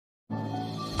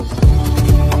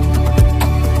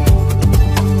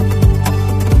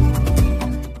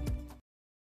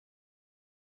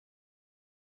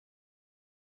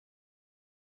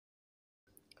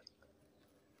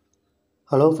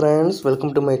Hello friends,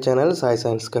 welcome to my channel Sai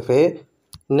Science Cafe.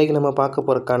 இன்னைக்கு நம்ம பார்க்க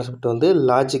போகிற கான்செப்ட் வந்து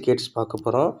லாஜிக் கேட்ஸ் பார்க்க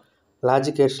போகிறோம்.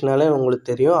 லாஜிக் கேட்ஸ்னாலே உங்களுக்கு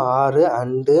தெரியும் ஆறு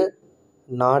அண்டு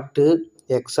நாட்டு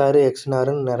எக்ஸ்ஆர்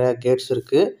எக்ஸ்னாருன்னு நிறையா கேட்ஸ்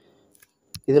இருக்குது.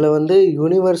 இதில் வந்து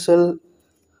யூனிவர்சல்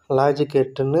லாஜிக்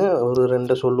கேட்டுன்னு ஒரு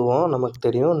ரெண்டு சொல்லுவோம், நமக்கு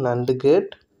தெரியும். நண்டு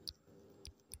கேட்,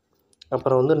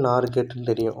 அப்புறம் வந்து நார் கேட்டுன்னு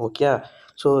தெரியும். ஓகே,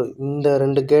 ஸோ இந்த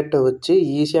ரெண்டு கேட்டை வச்சு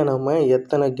ஈஸியாக நம்ம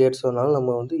எத்தனை கேட்ஸ் வேணாலும்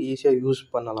நம்ம வந்து ஈஸியாக யூஸ்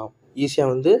பண்ணலாம்,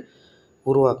 ஈஸியாக வந்து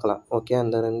உருவாக்கலாம். ஓகே,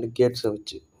 அந்த ரெண்டு கேட்ஸை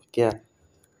வச்சு. ஓகே,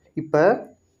 இப்போ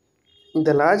இந்த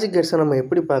லாஜிக் கேட்ஸை நம்ம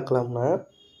எப்படி பார்க்கலாம்னா,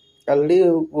 ஆல்ரெடி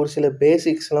ஒரு சில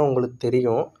பேசிக்ஸ்லாம் உங்களுக்கு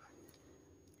தெரியும்.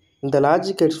 இந்த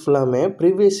லாஜிக் கேட்ஸ் ஃபுல்லாமே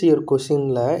ப்ரீவியஸ் இயர்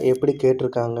கொஷினில் எப்படி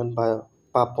கேட்டிருக்காங்கன்னு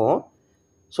பார்ப்போம்.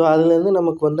 ஸோ அதுலேருந்து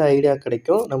நமக்கு வந்து ஐடியா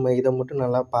கிடைக்கும், நம்ம இதை மட்டும்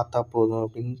நல்லா பார்த்தா போதும்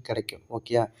அப்படின்னு கிடைக்கும்.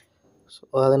 ஓகே, ஸோ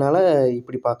அதனால்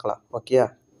இப்படி பார்க்கலாம். ஓகே,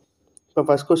 இப்போ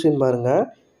ஃபஸ்ட் கொஸ்டின் பாருங்கள்.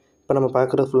 இப்போ நம்ம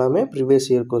பார்க்குறது ஃபுல்லாமே previous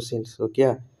year questions. Okay,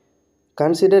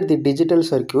 consider the digital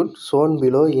circuit shown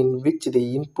below in which the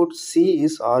input C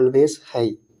is always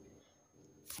high.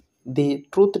 The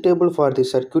truth table for the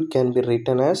circuit can be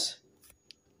written as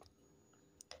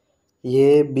A,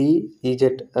 B,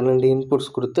 Z. ரெண்டு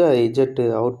inputs கொடுத்து Z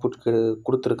output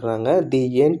கொடுத்துருக்குறாங்க. தி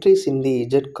entries இன் தி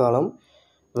Z காலம்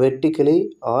vertically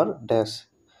R dash.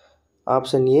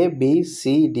 Option A, B,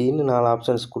 C, tin 4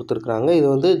 options கொடுத்துருக்குறாங்க. இது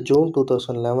வந்து June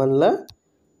 2011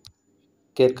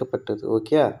 கேட்கப்பட்டது.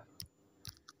 Okay,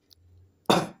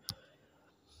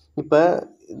 இப்போ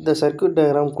இந்த சர்க்யூட்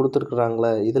டயக்ராம்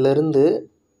கொடுத்துருக்குறாங்களே, இதிலேருந்து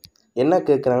என்ன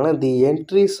கேட்குறாங்கன்னா, தி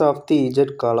என்ட்ரிஸ் ஆஃப் தி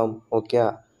இஜெட் காலம். ஓகே,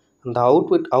 அந்த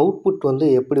அவுட்புட் வந்து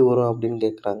எப்படி வரும் அப்படின்னு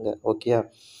கேட்குறாங்க. ஓகே,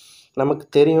 நமக்கு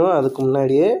தெரியும் அதுக்கு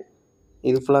முன்னாடியே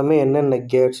இது ஃபுல்லாமே என்னென்ன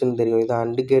கேட்ஸ்ன்னு தெரியும். இது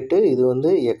அண்டு கேட்டு, இது வந்து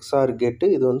எக்ஸ்ஆர் கேட்டு,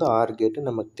 இது வந்து ஆர் கேட்டு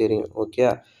நமக்கு தெரியும். ஓகே,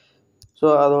 ஸோ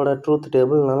அதோட ட்ரூத்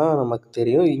டேபிள்னாலாம் நமக்கு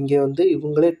தெரியும். இங்கே வந்து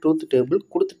இவங்களே ட்ரூத் டேபிள்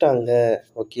கொடுத்துட்டாங்க.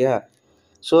 ஓகே,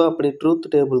 ஸோ அப்படி ட்ரூத்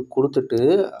டேபிள் கொடுத்துட்டு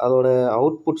அதோட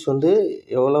அவுட்புட்ஸ் வந்து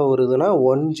எவ்வளோ வருதுன்னா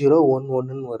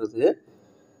 1011ன்னு வருது.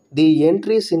 தி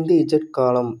என்ட்ரிஸ் இன் தி இஜெட்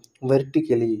காலம்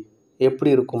வெர்டிக்கலி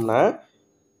எப்படி இருக்கும்னா,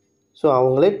 ஸோ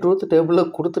அவங்களே ட்ரூத்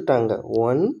டேபிளில் கொடுத்துட்டாங்க,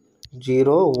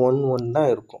 1011 தான்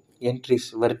இருக்கும் என்ட்ரிஸ்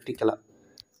வெர்டிக்கலாக.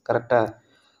 கரெக்டாக?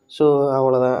 ஸோ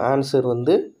அவ்வளோதான், ஆன்சர்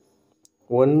வந்து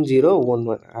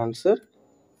 1011. Answer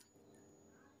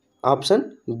option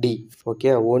D. ஓகே,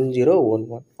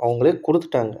 1011 அவங்களே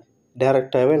கொடுத்துட்டாங்க.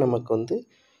 டைரெக்டாகவே நமக்கு வந்து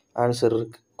ஆன்சர்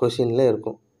இருக்குது, கொஷினில்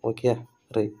இருக்கும். Okay,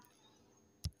 right.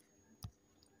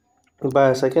 இப்போ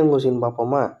செகண்ட் கொஷின்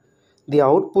பார்ப்போமா. தி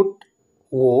output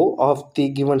O of the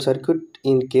given circuit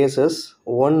in cases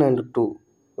 1 and 2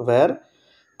 where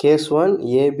case 1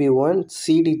 AB1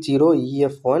 CD0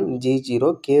 EF1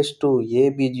 G0, case 2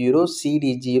 AB0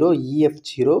 CD0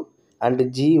 EF0 and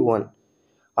G1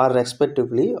 are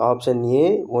respectively option A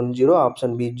 10,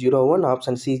 option B 01,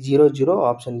 option C 00,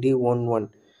 option D 11.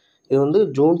 இது வந்து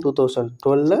June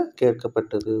 2012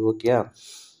 கேட்கப்பட்டது. Okay,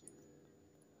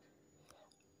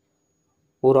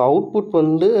 ஒரு output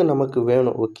வந்து நமக்கு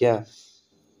வேணும். Okay,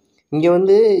 இங்கே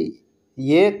வந்து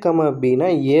ஏ comma பினா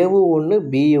ஏவும் ஒன்று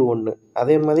பியும் ஒன்று,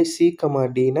 அதே மாதிரி சி கமா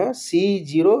டினா சி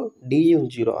 0 டியும்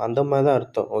 0, அந்த மாதிரி தான்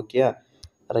அர்த்தம். Okay,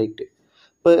 right.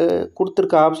 இப்போ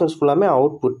கொடுத்துருக்க ஆப்ஷன்ஸ் ஃபுல்லாமே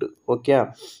அவுட்புட்டு. ஓகே,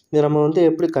 இது நம்ம வந்து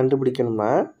எப்படி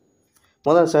கண்டுபிடிக்கணும்னா,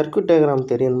 முதல் சர்க்யூட் டயக்ராம்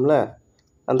தெரியணும்ல.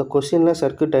 அந்த கொஸ்டினில்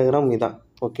சர்க்யூட் டயக்ராம் இதான்.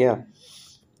 ஓகே,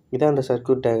 இதான் அந்த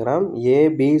சர்க்யூட் டயக்ராம்.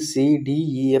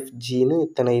 ABCDEFGன்னு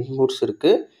இத்தனை இன்புட்ஸ்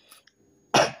இருக்குது,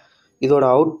 இதோட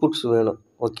அவுட்புட்ஸ் வேணும்.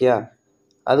 ஓகே,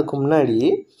 அதுக்கு முன்னாடி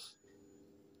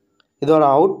இதோட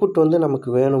அவுட்புட் வந்து நமக்கு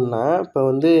வேணும்னா, இப்போ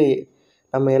வந்து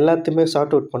நம்ம எல்லாத்தையுமே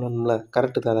சார்ட் அவுட் பண்ணணும்ல.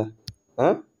 கரெக்டு தானே?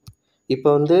 இப்போ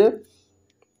வந்து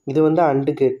இது வந்து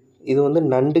அண்டு கேட், இது வந்து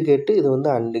நண்டு கேட்டு, இது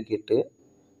வந்து அண்டு கேட்டு.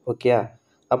 ஓகே,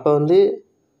 அப்போ வந்து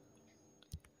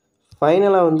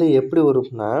ஃபைனலாக வந்து எப்படி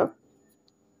வரும்னா,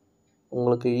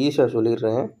 உங்களுக்கு ஈஸியாக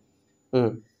சொல்லிடுறேன்.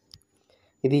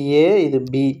 இது ஏ, இது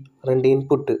பி, ரெண்டு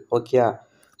இன்புட்டு. ஓகே,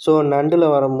 ஸோ நண்டில்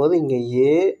வரும்போது இங்கே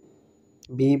ஏ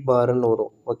பி பார்ன்னு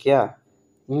வரும். ஓகே,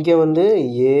 இங்கே வந்து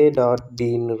ஏ டாட்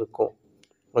பின்னு இருக்கும்.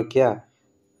 ஓகே,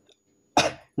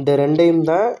 இந்த ரெண்டையும்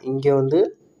தான் இங்கே வந்து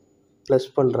ப்ளஸ்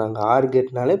பண்ணுறாங்க. ஆர்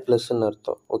கேட்னாலே ப்ளஸ்ன்னு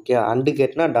அர்த்தம். Okay, and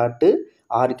கேட்னா tattoo,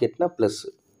 R கேட்னா plus,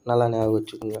 நல்லா ஞாபகம்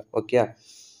வச்சுக்கோங்க. ஓகே,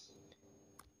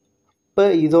 இப்போ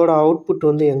இதோட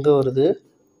அவுட்புட் வந்து எங்கே வருது,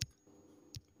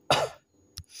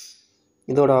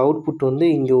 இதோட அவுட்புட் வந்து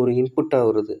இங்கே ஒரு இன்புட்டாக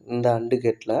வருது இந்த அண்டு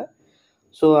கேட்டில்.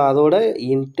 ஸோ அதோட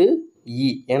இன்ட்டு இ,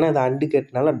 ஏன்னா இது அண்டு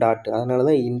கேட்னால டாட்டு, அதனால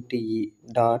தான் இன்ட்டு இ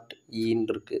டாட் இன்னு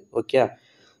இருக்குது. ஓகே,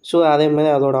 ஸோ அதே மாதிரி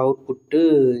அதோட அவுட்புட்டு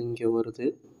இங்கே வருது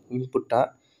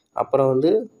இன்புட்டாக. அப்புறம்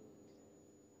வந்து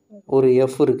ஒரு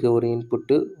எஃப் இருக்குது, ஒரு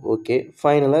இன்புட்டு. ஓகே,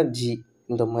 ஃபைனலாக ஜி,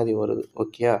 இந்த மாதிரி வருது.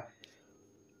 ஓகே,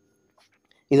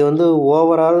 இது வந்து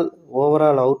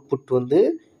ஓவரால் அவுட்புட் வந்து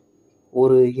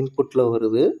ஒரு இன்புட்டில்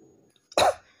வருது.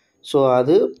 ஸோ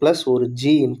அது ப்ளஸ் ஒரு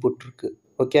ஜி இன்புட் இருக்குது.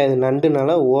 ஓகே, அது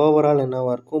நண்டுனால ஓவரால்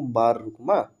என்னவாக இருக்கும், பார்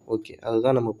இருக்குமா? ஓகே,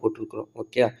 அதுதான் நம்ம போட்டிருக்கிறோம்.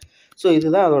 ஓகே, ஸோ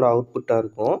இதுதான் அதோட அவுட்புட்டாக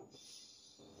இருக்கும்.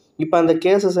 இப்போ அந்த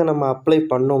கேசஸை நம்ம அப்ளை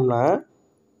பண்ணோம்னா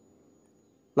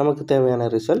நமக்கு தேவையான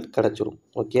ரிசல்ட் கிடச்சிரும்.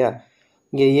 ஓகே,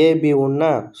 இங்கே ஏபி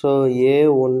ஒன்றா, ஸோ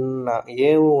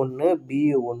ஏ1 பி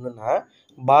ஒன்றுனா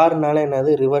பார்னால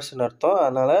என்னது, ரிவர்ஸ்னு அர்த்தம்,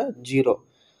 அதனால் 0.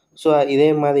 ஸோ இதே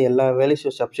மாதிரி எல்லா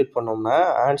வேல்யூஸும் சப்ஸ்டிட் பண்ணோம்னா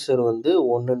ஆன்சர் வந்து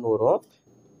 1ன்னு வரும்.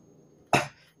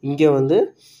 இங்கே வந்து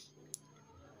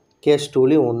கேஸ்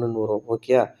 2லேயும் 1ன்னு வரும்.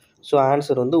 ஓகே, ஸோ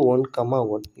ஆன்சர் வந்து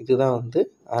 1,1. இதுதான் வந்து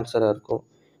ஆன்சராக இருக்கும்.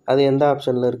 அது எந்த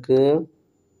ஆப்ஷனில் இருக்குது?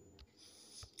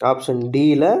 ஆப்ஷன்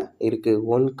டியில் இருக்குது,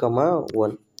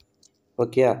 1,1.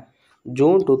 ஓகே,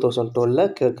 ஜூன் 2012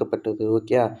 கேட்கப்பட்டது.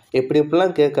 ஓகே,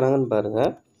 எப்படிலாம் கேட்குறாங்கன்னு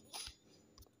பாருங்கள்.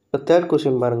 இப்போ தேர்ட்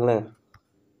கொஸ்டின் பாருங்களேன்.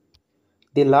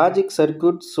 The logic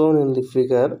circuit shown in the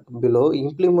figure below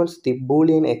implements the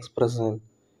Boolean expression.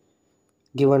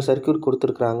 Given circuit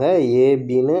கொடுத்துருக்குறாங்க,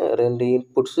 ஏபின்னு 2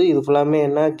 இன்புட்ஸு. இது ஃபுல்லாமே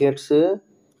என்ன கேட்ஸு?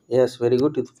 எஸ், வெரி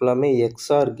குட், இது ஃபுல்லாமே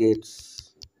எக்ஸ்ஆர் கேட்ஸ்.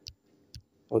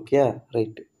 Okay,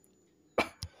 right.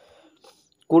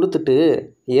 கொடுத்துட்டு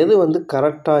எது வந்து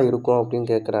கரெக்டாக இருக்கும்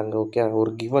அப்படின்னு கேட்குறாங்க. ஓகே,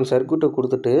 ஒரு கிவன் சர்க்யூட்டை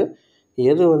கொடுத்துட்டு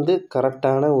எது வந்து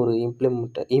கரெக்டான ஒரு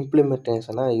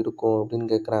இம்ப்ளிமெண்டேஷனாக இருக்கும் அப்படின்னு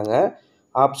கேட்குறாங்க.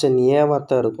 ஆப்ஷன் ஏவாக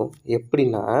தான் இருக்கும்.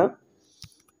 எப்படின்னா,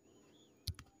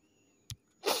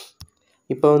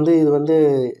 இப்போ வந்து இது வந்து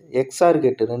எக்ஸ்ஆர்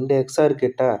கேட்டு, 2 எக்ஸ்ஆர்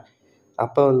கேட்டா,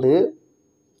 அப்போ வந்து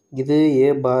இது ஏ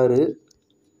பாரு,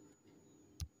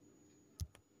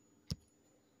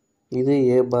 இது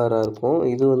ஏ பாராக இருக்கும்,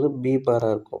 இது வந்து பி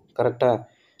பாராக இருக்கும். கரெக்டாக?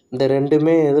 இந்த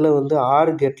ரெண்டுமே இதில் வந்து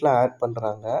ஆர் கேட்டில் ஆட்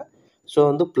பண்ணுறாங்க. ஸோ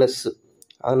வந்து ப்ளஸ்ஸு,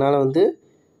 அதனால் வந்து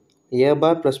ஏ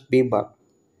பார் ப்ளஸ் பி பார்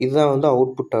இதுதான் வந்து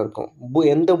அவுட்புட்டாக இருக்கும்.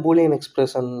 எந்த பூலியன்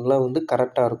எக்ஸ்பிரஷனில் வந்து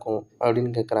கரெக்டாக இருக்கும்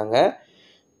அப்படின்னு கேட்குறாங்க.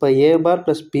 இப்போ ஏ பார்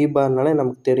ப்ளஸ் பி பார்னாலே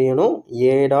நமக்கு தெரியணும்,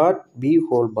 A dot B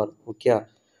whole bar. Okay,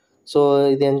 so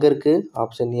இது எங்கே இருக்குது?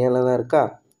 ஆப்ஷன் ஏல தான் இருக்கா?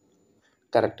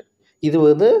 கரெக்ட். இது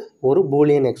வந்து ஒரு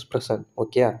பூலியன் எக்ஸ்பிரஷன்.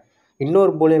 ஓகே,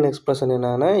 இன்னொரு பூலியன் எக்ஸ்பிரஷன்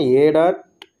என்னன்னா, ஏ டாட்,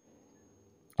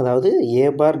 அதாவது ஏ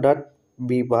பார் dot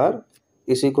B bar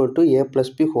is equal to A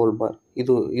plus B whole பார்.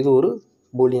 இது ஒரு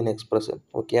Boolean expression.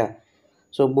 Okay,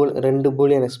 so 2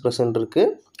 Boolean expression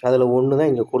இருக்குது, அதில் ஒன்று தான்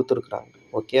இங்கே கொடுத்துருக்குறாங்க.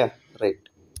 Okay, right.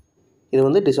 இது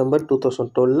வந்து டிசம்பர்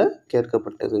 2012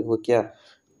 கேட்கப்பட்டது. ஓகே,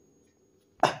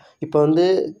 இப்போ வந்து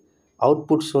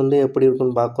அவுட்புட்ஸ் வந்து எப்படி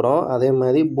இருக்குன்னு பார்க்குறோம். அதே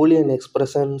மாதிரி பூலியன்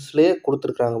எக்ஸ்பிரஷன்ஸ்லேயே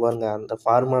கொடுத்துருக்குறாங்க பாருங்கள். அந்த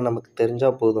ஃபார்முலா நமக்கு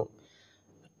தெரிஞ்சால் போதும்.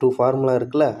 2 ஃபார்முலா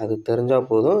இருக்குல்ல, அது தெரிஞ்சால்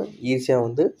போதும். ஈஸியாக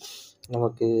வந்து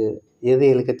நமக்கு எது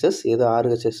எல்ஹெச்எஸ் எது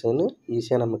ஆர்ஹெச்எஸ்ன்னு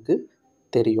ஈஸியாக நமக்கு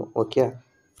தெரியும். Okay,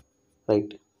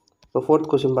 right. இப்போ 4th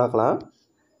கொஸ்டின் பார்க்கலாம்.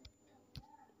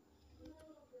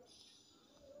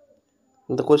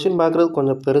 இந்த கொஸ்டின் பார்க்குறது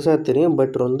கொஞ்சம் பெருசாக தெரியும்,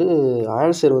 பட் வந்து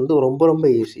ஆன்சர் வந்து ரொம்ப ரொம்ப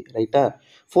ஈஸி. ரைட்டா?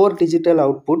 4 digital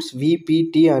outputs V, P,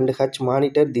 T and H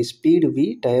monitor the speed V,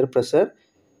 tire pressure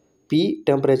P,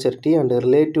 temperature T and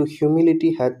relative humidity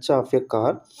H of a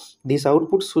car. These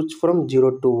outputs switch from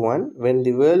 0 to 1 when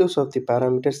the values of the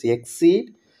parameters exceed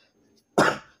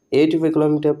 85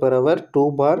 km/h, 2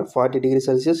 bar, 40 degrees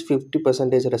Celsius,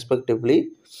 50% respectively.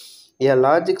 A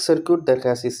logic circuit that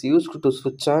is used to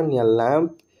switch on a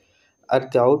lamp at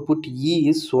the output E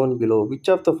is shown below. Which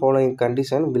of the following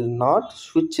condition will not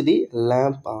switch the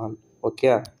lamp on?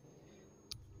 Okay,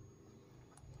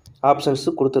 options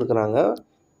கொடுத்துருக்குறாங்க.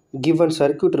 Given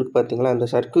circuit இருக்குது பார்த்தீங்களா, அந்த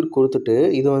circuit கொடுத்துட்டு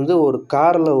இது வந்து ஒரு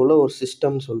காரில் உள்ள ஒரு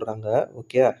சிஸ்டம் சொல்கிறாங்க.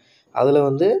 ஓகே, அதில்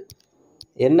வந்து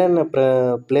என்னென்ன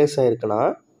place ஆகிருக்குன்னா,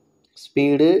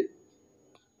 speed,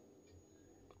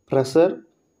 pressure,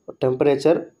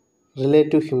 temperature,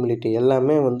 relative humidity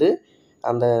எல்லாமே வந்து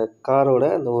அந்த காரோட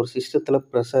அந்த ஒரு சிஸ்டத்தில்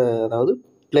அதாவது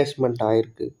பிளேஸ்மெண்ட்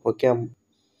ஆகிருக்கு. ஓகே,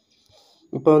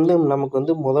 இப்போ வந்து நமக்கு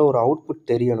வந்து ஒரு அவுட்புட்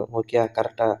தெரியணும். ஓகே,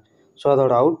 கரெக்டாக? ஸோ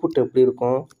அதோட அவுட்புட் எப்படி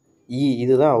இருக்கும்?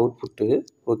 இதுதான் அவுட்புட்டு.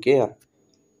 ஓகே,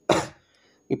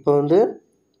 இப்போ வந்து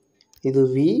இது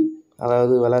வி,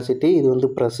 அதாவது வெலாசிட்டி, இது வந்து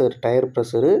ப்ரெஷர், டயர்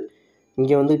ப்ரெஷரு,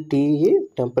 இங்கே வந்து டி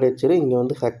டெம்பரேச்சரு, இங்கே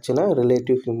வந்து ஹெச்னா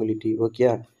relative humidity. Okay,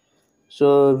 so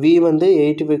we வந்து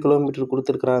 85 km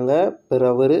கொடுத்துருக்குறாங்க பெர்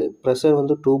ஹவரு, ப்ரெஷர்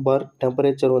வந்து 2 பார்,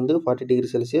 டெம்பரேச்சர் வந்து 40 degree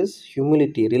Celsius,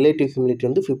 humidity relative humidity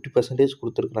வந்து 50%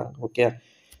 கொடுத்துருக்குறாங்க. ஓகே,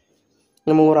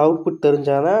 நம்ம ஒரு அவுட்புட்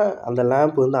தெரிஞ்சால் தான் அந்த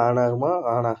லேம்ப் வந்து ஆன் ஆகுமா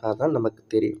ஆன் ஆகாதான் நமக்கு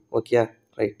தெரியும். Okay,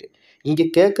 right. இங்கே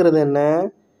கேட்குறது என்ன,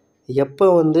 எப்போ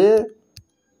வந்து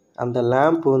அந்த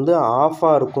லேம்ப் வந்து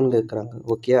ஆஃபாக இருக்கும்னு கேட்குறாங்க.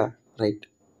 Okay, right.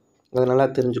 அதை நல்லா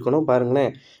தெரிஞ்சுக்கணும்.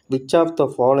 பாருங்களேன், which of the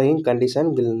following condition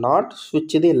will not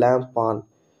ஸ்விட்ச் தி லேம்ப் ஆன்.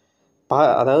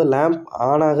 அதாவது லேம்ப்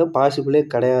ஆன் ஆக பாசிபிளே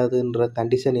கிடையாதுன்ற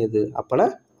கண்டிஷன் எது? அப்போனா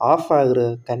ஆஃப் ஆகுற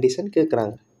கண்டிஷன்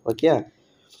கேட்குறாங்க. ஓகே,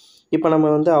 இப்போ நம்ம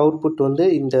வந்து அவுட்புட் வந்து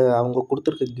இந்த அவங்க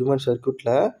கொடுத்துருக்க கிவன்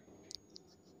சர்க்யூட்டில்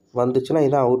வந்துச்சுன்னா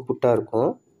இதுதான் அவுட்புட்டாக இருக்கும்.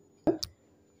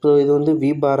 ஸோ இது வந்து வி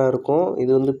பாராக இருக்கும்,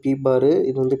 இது வந்து பி பாரு,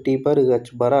 இது வந்து டி பார், இது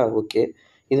ஹெச் பாரா. ஓகே,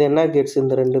 இது என்ன கேட்ஸ்?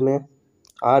 இந்த ரெண்டுமே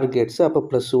ஆர் கேட்ஸு. அப்போ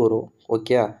ப்ளஸ் வரும்.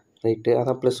 ஓகே ரைட்டு,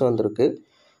 அதான் ப்ளஸ் வந்திருக்கு.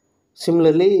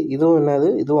 சிமிலர்லி இதுவும் என்னது?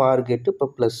 இதுவும் ஆர் கேட்டு. இப்போ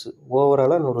ப்ளஸ்ஸு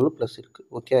ஓவராலாக நடுவில் ப்ளஸ் இருக்குது.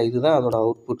 ஓகே, இதுதான் அதோட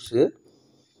அவுட்புட்ஸு.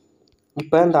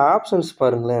 இப்போ இந்த ஆப்ஷன்ஸ்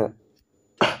பாருங்களேன்,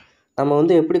 நம்ம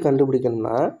வந்து எப்படி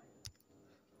கண்டுபிடிக்கணும்னா,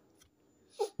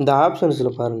 இந்த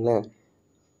ஆப்ஷன்ஸில் பாருங்களேன்,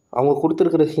 அவங்க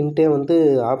கொடுத்துருக்குற ஹிண்ட்டே வந்து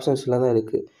ஆப்ஷன்ஸில் தான்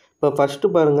இருக்குது. இப்போ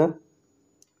ஃபஸ்ட்டு பாருங்கள்,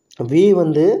 வி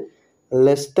வந்து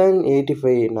லெஸ் தேன்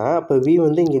 85னா அப்போ வி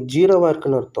வந்து இங்கே ஜீரோவாக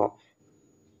இருக்குன்னு அர்த்தம்.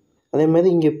 அதே மாதிரி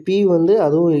இங்கே பி வந்து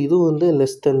இதுவும் வந்து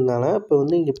லெஸ் தென்னால இப்போ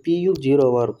வந்து இங்கே பியும்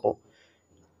ஜீரோவாக இருக்கும்.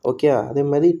 ஓகே, அதே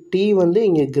மாதிரி டி வந்து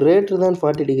இங்கே கிரேட்டர் தேன்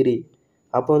 40 டிகிரி,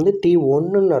 அப்போ வந்து டி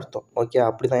ஒன்றுன்னு அர்த்தம். ஓகே,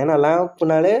 அப்படி தான். ஏன்னா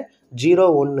லேம்ப்னாலே 0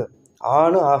 1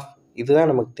 ஆனு ஆஃப்,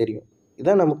 இதுதான் நமக்கு தெரியும்.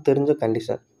 இதுதான் நமக்கு தெரிஞ்ச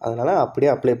கண்டிஷன். அதனால் அப்படியே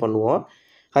அப்ளை பண்ணுவோம்.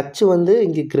 ஹச் வந்து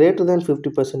இங்கே கிரேட்டர் தேன்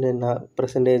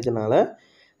 50%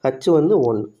 ஹச் வந்து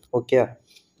 1. ஓகே,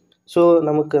 ஸோ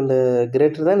நமக்கு அந்த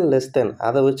கிரேட்டர் தேன் லெஸ் தேன்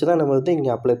அதை வச்சு தான் நம்ம வந்து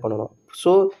இங்கே அப்ளை பண்ணணும்.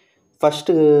 ஸோ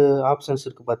ஃபஸ்ட்டு ஆப்ஷன்ஸ்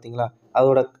இருக்குது பார்த்தீங்களா,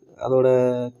 அதோட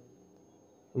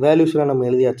வேல்யூஸ்லாம் நம்ம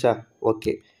எழுதியாச்சா?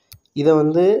 ஓகே, இதை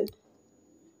வந்து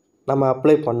நம்ம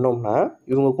அப்ளை பண்ணோம்னா,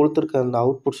 இவங்க கொடுத்துருக்க அந்த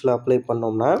அவுட்புட்ஸில் அப்ளை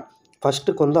பண்ணோம்னா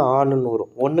ஃபஸ்ட்டுக்கு வந்து ஆனுன்னு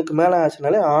வரும். 1க்கு மேலே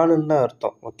ஆச்சுனாலே ஆனுன்னு தான்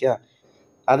அர்த்தம். ஓகே,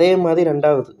 அதே மாதிரி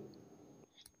ரெண்டாவது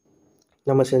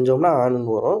நம்ம செஞ்சோம்னா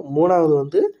ஆனுன்னு வரும். மூணாவது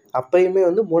வந்து அப்பயுமே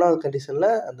வந்து மூணாவது கண்டிஷனில்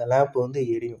அந்த லேம்ப் வந்து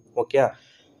எரியும். ஓகே,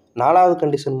 நாலாவது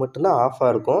கண்டிஷன் மட்டும்தான் ஆஃபாக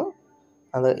இருக்கும்.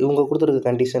 அந்த இவங்க கொடுத்துருக்க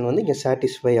கண்டிஷன் வந்து இங்கே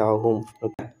சாட்டிஸ்ஃபை ஆகும்.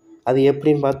 ஓகே, அது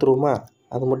எப்படின்னு பார்த்துருவோமா?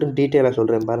 அது மட்டும் டீட்டெயிலாக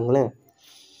சொல்கிறேன் பாருங்களேன்.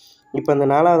 இப்போ அந்த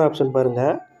நாலாவது ஆப்ஷன்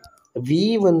பாருங்கள், வி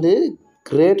வந்து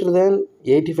கிரேட்டர் தேன்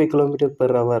 85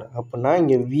 km/h அப்படின்னா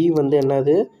இங்கே வி வந்து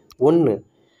என்னது? 1.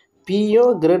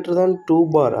 பியும் கிரேட்டர் தேன் 2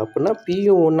 பார் அப்படின்னா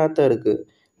பியும் 1ஆக தான் இருக்குது.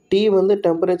 டி வந்து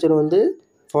டெம்பரேச்சர் வந்து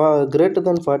கிரேட்டர்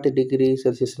தேன் 40 டிகிரி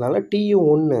செல்சியஸ்னால டியும்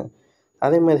 1.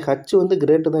 அதே மாதிரி ஹச் வந்து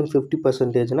கிரேட்டர் தேன்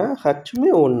 50%னா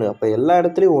ஹச்சுமே 1. அப்போ எல்லா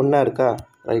இடத்துலையும் 1ஆ இருக்கா?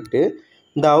 ரைட்டு,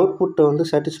 இந்த அவுட்புட்டை வந்து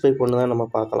சாட்டிஸ்ஃபை பண்ண தான் நம்ம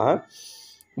பார்க்கலாம்.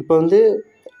 இப்போ வந்து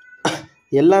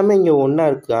எல்லாமே இங்கே 1ஆ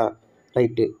இருக்கா?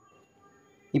 ரைட்டு,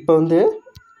 இப்போ வந்து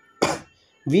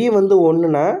வி வந்து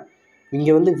 1னா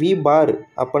இங்கே வந்து வி பார்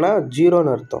அப்போனா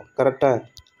 0ன்னு அர்த்தம். கரெக்டாக?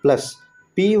 ப்ளஸ்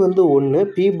பி வந்து 1,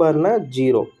 பி பார்னா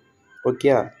 0. ஓகே,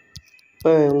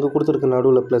 இப்போ இங்கே கொடுத்துருக்க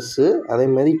நடுவில் ப்ளஸ்ஸு. அதே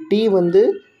மாதிரி டி வந்து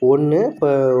 1, இப்போ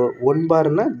 1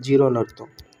 பார்னா 0ன்னு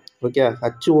அர்த்தம். ஓகே,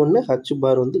 ஹச் 1, ஹச்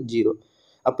பார் வந்து 0.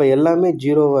 அப்போ எல்லாமே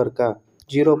 0வாக இருக்கா?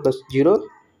 0 + 0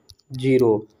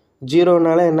 0.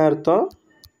 0னால என்ன அர்த்தம்?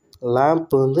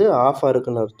 லேம்ப் வந்து ஆஃபாக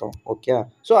இருக்குன்னு அர்த்தம். ஓகே,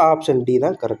 ஸோ ஆப்ஷன் டி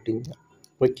தான் கரெக்டுங்க.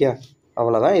 ஓகே,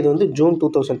 அவ்வளோதான். இது வந்து ஜூன்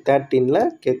 2013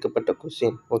 கேட்கப்பட்ட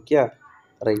question. Okay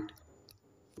right.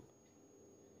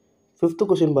 5th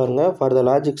question பாருங்கள். For the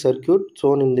logic circuit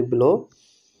shown in the below.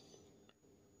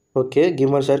 Okay,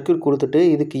 given circuit கொடுத்துட்டு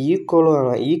இதுக்கு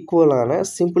ஈக்குவலான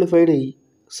சிம்பிளிஃபைடு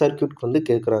சர்க்யூட் வந்து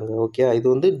கேட்குறாங்க. ஓகே, இது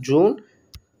வந்து ஜூன்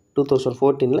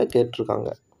 2014 கேட்டிருக்காங்க.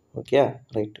 Okay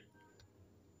right.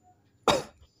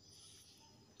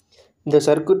 இந்த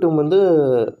சர்க்யூட் வந்து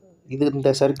இந்த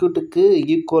சர்க்யூட்டுக்கு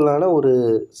ஈக்குவலான ஒரு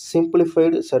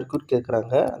சிம்பிளிஃபைடு சர்க்யூட்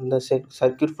கேட்குறாங்க. அந்த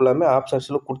சர்க்யூட் ஃபுல்லாமே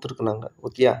ஆப்ஷன்ஸில் கொடுத்துருக்குறாங்க.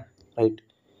 Okay right.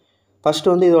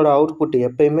 ஃபஸ்ட்டு வந்து இதோட அவுட்புட்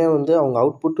எப்பயுமே வந்து அவங்க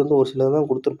அவுட்புட் வந்து ஒரு சிலர் தான்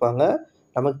கொடுத்துருப்பாங்க.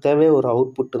 நமக்கு தேவையே ஒரு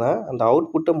அவுட்புட்டு தான். அந்த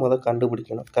அவுட்புட்டை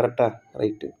கண்டுபிடிக்கணும். கரெக்டாக?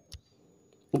 ரைட்டு.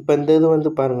 இப்போ இந்த இது வந்து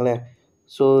பாருங்களேன்.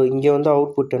 ஸோ இங்கே வந்து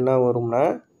அவுட்புட் என்ன வரும்னா,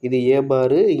 இது ஏ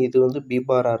பாரு, இது வந்து பி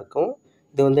பாராக இருக்கும்.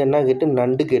 இது வந்து என்ன கேட்டு?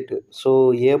 நண்டு கேட்டு. ஸோ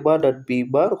ஏ பார் டாட் பி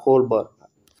பார் ஹோல் பார்,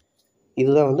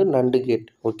 இதுதான் வந்து நண்டு கேட்.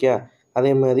 ஓகே,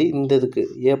 அதே மாதிரி இந்த இதுக்கு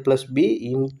ஏ + பி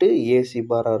இன்ட்டு ஏசி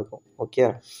பாராக இருக்கும். ஓகே,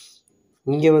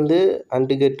 இங்கே வந்து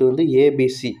அண்டு கேட்டு வந்து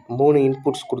ஏபிசி 3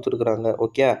 இன்புட்ஸ் கொடுத்துருக்குறாங்க.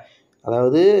 ஓகே,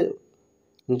 அதாவது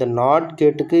இந்த நாட்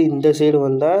கேட்டுக்கு இந்த சைடு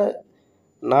வந்தால்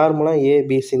நார்மலாக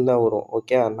ஏபிசின்னு தான் வரும்.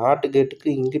 ஓகே, நாட் கேட்டுக்கு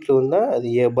இங்கிட்டு வந்தால் அது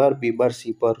ஏ பார், பி பார்,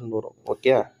 சி பார்னு வரும்.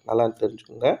 ஓகே, நல்லா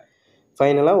தெரிஞ்சுக்கோங்க.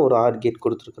 ஃபைனலாக ஒரு ஆர் கேட்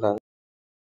கொடுத்துருக்குறாங்க.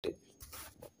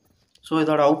 ஸோ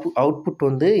இதோட அவுட்புட்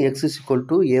வந்து X is equal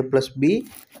to A + B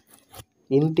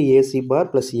into AC bar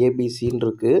plus ஏபிசின்னு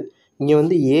இருக்குது. இங்கே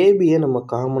வந்து ஏபியை நம்ம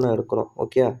காமனாக எடுக்கிறோம்.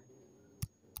 ஓகே,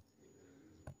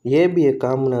 ஏபியை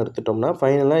காமனாக எடுத்துட்டோம்னா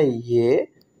ஃபைனலாக ஏ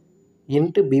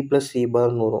இன்ட்டு பி + சி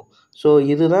பார்னு வரும். ஸோ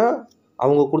இதுதான்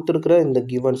அவங்க கொடுத்துருக்குற இந்த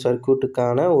கிவன்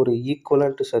சர்க்யூட்டுக்கான ஒரு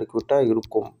ஈக்குவலண்ட் சர்க்யூட்டாக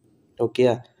இருக்கும். ஓகே,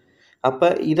 அப்போ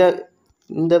இந்த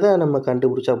இதை நம்ம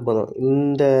கண்டுபிடிச்சா போதும்.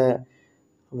 இந்த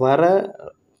வர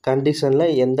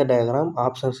கண்டிஷனில் எந்த டயக்ராம்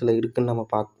ஆப்ஷன்ஸில் இருக்குதுன்னு நம்ம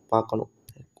பார்க்கணும்.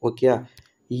 ஓகே,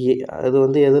 அது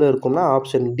வந்து எதில் இருக்கும்னா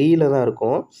ஆப்ஷன் டியில் தான்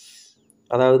இருக்கும்.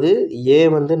 அதாவது ஏ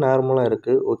வந்து நார்மலாக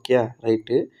இருக்குது. Okay,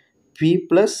 right. B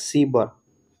plus C bar.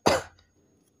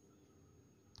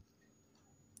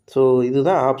 So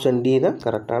இதுதான் ஆப்ஷன் டி தான்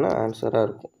கரெக்டான ஆன்சராக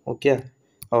இருக்கும். ஓகே,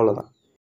 அவ்வளோதான்.